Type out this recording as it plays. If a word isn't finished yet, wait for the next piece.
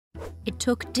It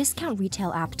took discount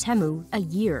retail app Temu a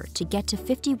year to get to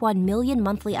 51 million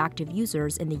monthly active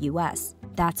users in the US.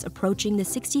 That's approaching the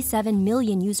 67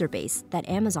 million user base that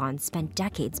Amazon spent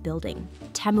decades building.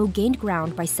 Temu gained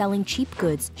ground by selling cheap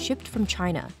goods shipped from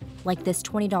China, like this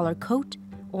 $20 coat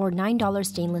or $9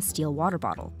 stainless steel water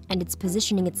bottle, and it's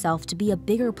positioning itself to be a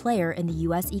bigger player in the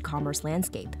US e-commerce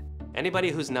landscape.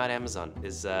 Anybody who's not Amazon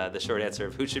is the short answer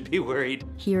of who should be worried.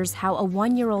 Here's how a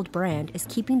one-year-old brand is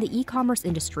keeping the e-commerce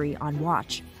industry on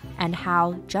watch, and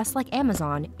how, just like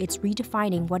Amazon, it's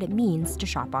redefining what it means to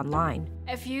shop online.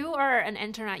 If you are an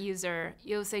internet user,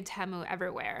 you'll see Temu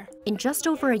everywhere. In just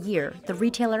over a year, the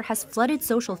retailer has flooded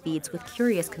social feeds with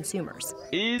curious consumers.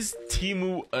 Is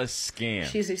Temu a scam?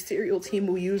 She's a serial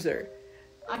Temu user.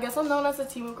 I guess I'm known as a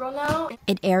Temu girl now.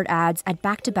 It aired ads at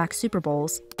back-to-back Super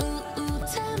Bowls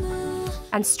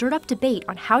and stirred up debate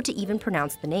on how to even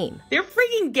pronounce the name. They're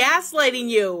freaking gaslighting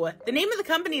you. The name of the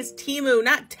company is Temu,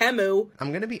 not Temu.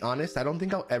 I'm gonna be honest, I don't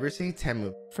think I'll ever say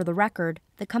Temu. For the record,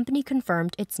 the company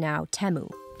confirmed it's now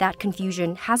Temu. That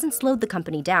confusion hasn't slowed the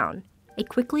company down. It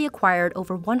quickly acquired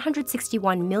over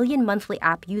 161 million monthly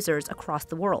app users across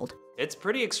the world. It's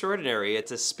pretty extraordinary.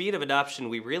 It's a speed of adoption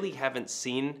we really haven't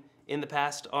seen in the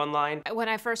past online. When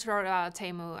I first wrote about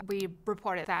Temu, we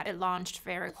reported that it launched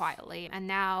very quietly, and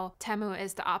now Temu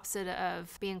is the opposite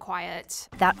of being quiet.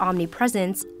 That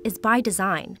omnipresence is by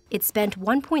design. It spent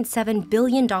 $1.7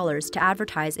 billion to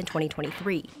advertise in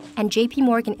 2023, and JP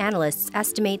Morgan analysts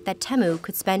estimate that Temu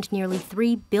could spend nearly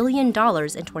 $3 billion in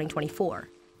 2024.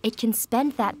 It can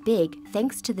spend that big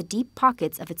thanks to the deep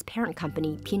pockets of its parent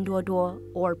company, Pinduoduo,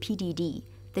 or PDD,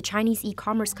 the Chinese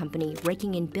e-commerce company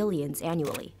raking in billions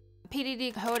annually.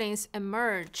 PDD Holdings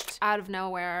emerged out of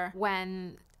nowhere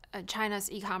when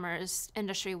China's e-commerce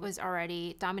industry was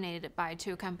already dominated by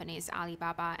two companies,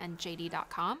 Alibaba and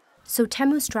JD.com. So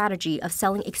Temu's strategy of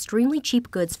selling extremely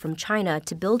cheap goods from China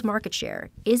to build market share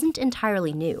isn't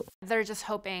entirely new. They're just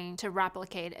hoping to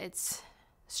replicate its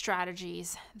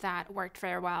strategies that worked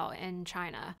very well in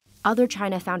China. Other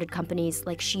China-founded companies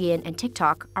like Shein and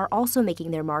TikTok are also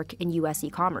making their mark in US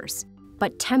e-commerce.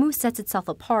 But Temu sets itself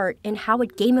apart in how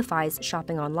it gamifies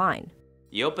shopping online.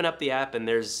 You open up the app and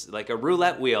there's like a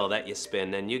roulette wheel that you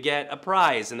spin and you get a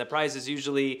prize, and the prize is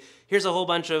usually, here's a whole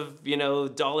bunch of,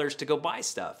 dollars to go buy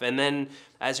stuff. And then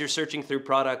as you're searching through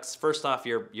products, first off,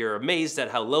 you're amazed at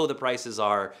how low the prices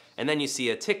are, and then you see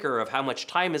a ticker of how much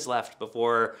time is left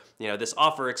before, this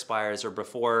offer expires or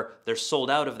before they're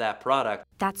sold out of that product.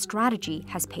 That strategy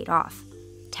has paid off.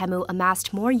 Temu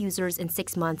amassed more users in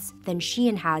 6 months than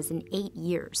Shein has in 8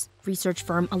 years. Research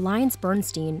firm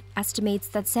AllianceBernstein estimates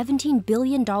that $17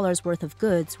 billion worth of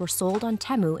goods were sold on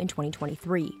Temu in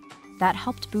 2023. That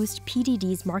helped boost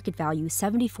PDD's market value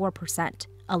 74%,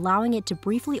 allowing it to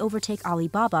briefly overtake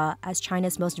Alibaba as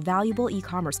China's most valuable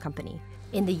e-commerce company.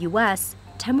 In the US,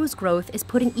 Temu's growth is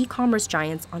putting e-commerce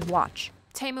giants on watch.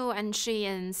 Temu and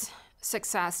Shein's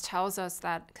success tells us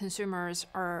that consumers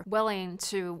are willing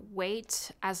to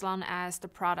wait as long as the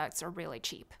products are really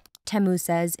cheap. Temu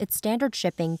says its standard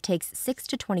shipping takes 6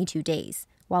 to 22 days,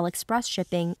 while express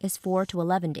shipping is 4 to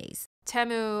 11 days.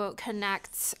 Temu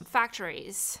connects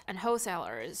factories and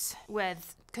wholesalers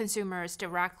with consumers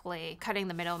directly, cutting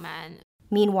the middleman.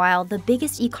 Meanwhile, the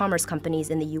biggest e-commerce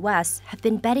companies in the US have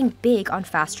been betting big on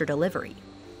faster delivery.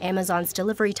 Amazon's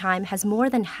delivery time has more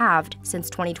than halved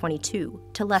since 2022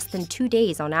 to less than 2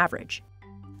 days on average.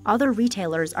 Other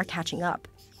retailers are catching up,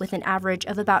 with an average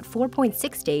of about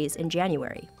 4.6 days in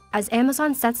January. As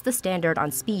Amazon sets the standard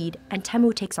on speed and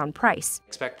Temu takes on price,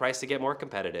 Expect price to get more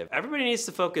competitive. Everybody needs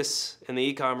to focus in the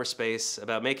e-commerce space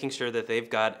about making sure that they've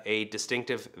got a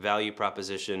distinctive value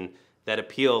proposition that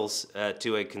appeals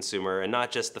to a consumer, and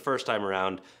not just the first time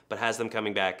around, but has them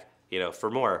coming back, for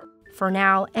more. For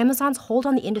now, Amazon's hold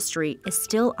on the industry is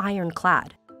still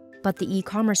ironclad, but the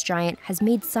e-commerce giant has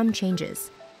made some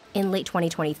changes. In late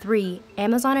 2023,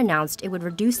 Amazon announced it would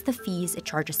reduce the fees it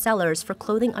charges sellers for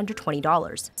clothing under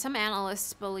 $20. Some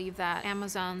analysts believe that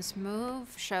Amazon's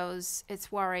move shows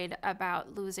it's worried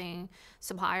about losing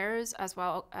suppliers as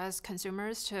well as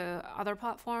consumers to other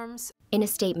platforms. In a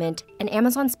statement, an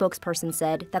Amazon spokesperson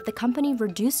said that the company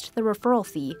reduced the referral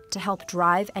fee to help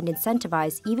drive and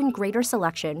incentivize even greater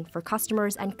selection for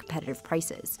customers and competitive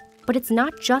prices. But it's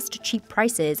not just cheap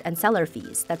prices and seller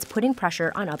fees that's putting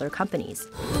pressure on other companies.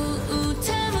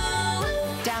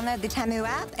 Download the Temu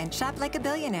app and shop like a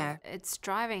billionaire. It's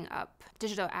driving up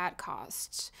digital ad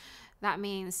costs. That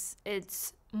means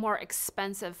it's more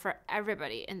expensive for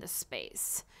everybody in the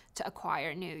space. to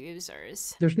acquire new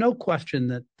users. There's no question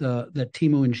that that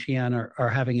Temu and Shein are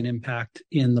having an impact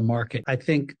in the market. I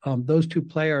think those two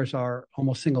players are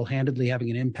almost single-handedly having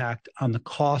an impact on the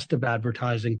cost of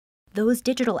advertising. Those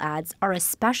digital ads are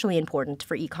especially important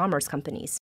for e-commerce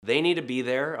companies. They need to be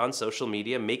there on social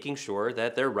media, making sure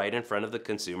that they're right in front of the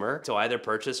consumer to either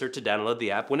purchase or to download the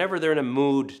app whenever they're in a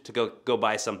mood to go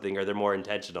buy something or they're more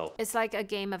intentional. It's like a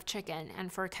game of chicken,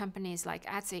 and for companies like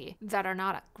Etsy that are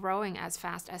not growing as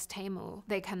fast as Temu,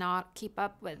 they cannot keep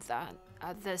up with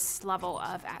this level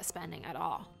of ad spending at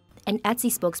all. An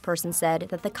Etsy spokesperson said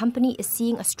that the company is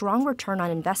seeing a strong return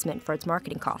on investment for its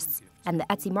marketing costs, and the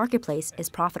Etsy marketplace is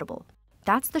profitable.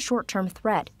 That's the short-term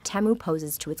threat Temu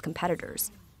poses to its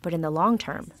competitors. But in the long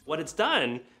term, what it's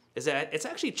done is that it's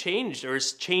actually changed or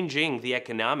is changing the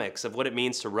economics of what it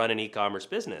means to run an e-commerce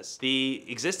business. The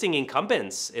existing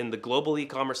incumbents in the global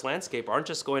e-commerce landscape aren't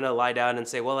just going to lie down and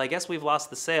say, well, I guess we've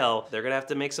lost the sale. They're going to have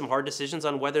to make some hard decisions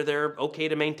on whether they're okay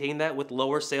to maintain that with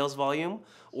lower sales volume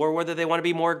or whether they want to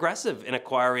be more aggressive in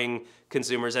acquiring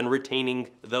consumers and retaining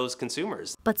those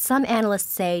consumers. But some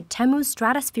analysts say Temu's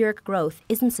stratospheric growth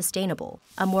isn't sustainable.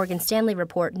 A Morgan Stanley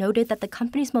report noted that the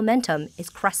company's momentum is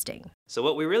cresting. So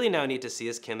what we really now need to see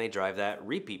is, can they drive that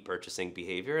repeat purchasing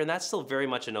behavior? And that's still very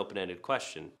much an open-ended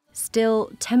question.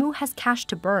 Still, Temu has cash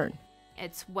to burn.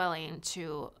 It's willing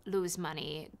to lose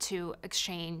money to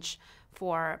exchange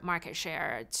for market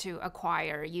share to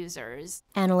acquire users.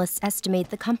 Analysts estimate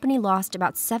the company lost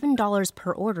about $7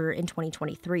 per order in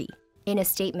 2023. In a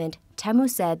statement, Temu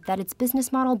said that its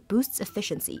business model boosts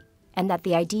efficiency and that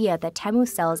the idea that Temu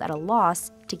sells at a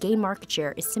loss to gain market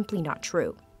share is simply not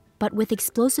true. But with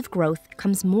explosive growth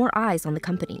comes more eyes on the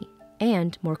company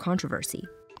and more controversy.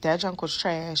 That junk was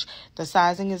trash. The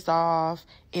sizing is off.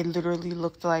 It literally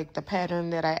looked like the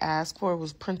pattern that I asked for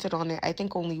was printed on it. I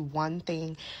think only one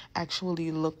thing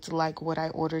actually looked like what I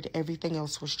ordered. Everything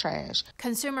else was trash.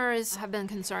 Consumers have been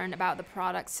concerned about the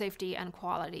product safety and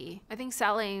quality. I think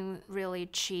selling really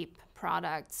cheap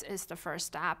products is the first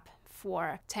step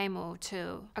for Temu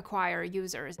to acquire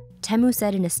users. Temu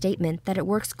said in a statement that it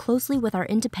works closely with our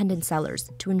independent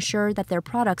sellers to ensure that their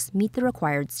products meet the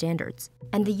required standards.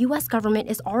 And the US government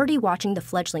is already watching the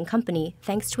fledgling company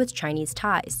thanks to its Chinese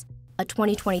ties. A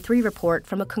 2023 report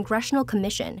from a congressional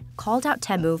commission called out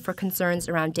Temu for concerns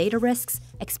around data risks,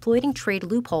 exploiting trade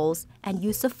loopholes, and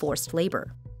use of forced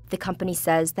labor. The company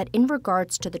says that in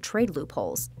regards to the trade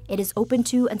loopholes, it is open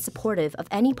to and supportive of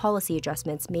any policy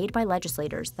adjustments made by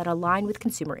legislators that align with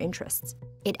consumer interests.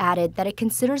 It added that it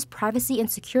considers privacy and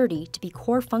security to be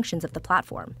core functions of the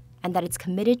platform, and that it's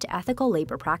committed to ethical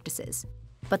labor practices.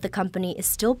 But the company is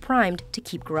still primed to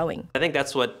keep growing. I think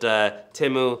that's what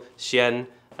Temu, Shein,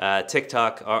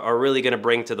 TikTok are really going to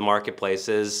bring to the marketplace.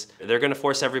 Is they're going to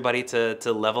force everybody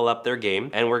to level up their game,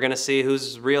 and we're going to see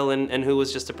who's real and who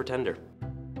was just a pretender.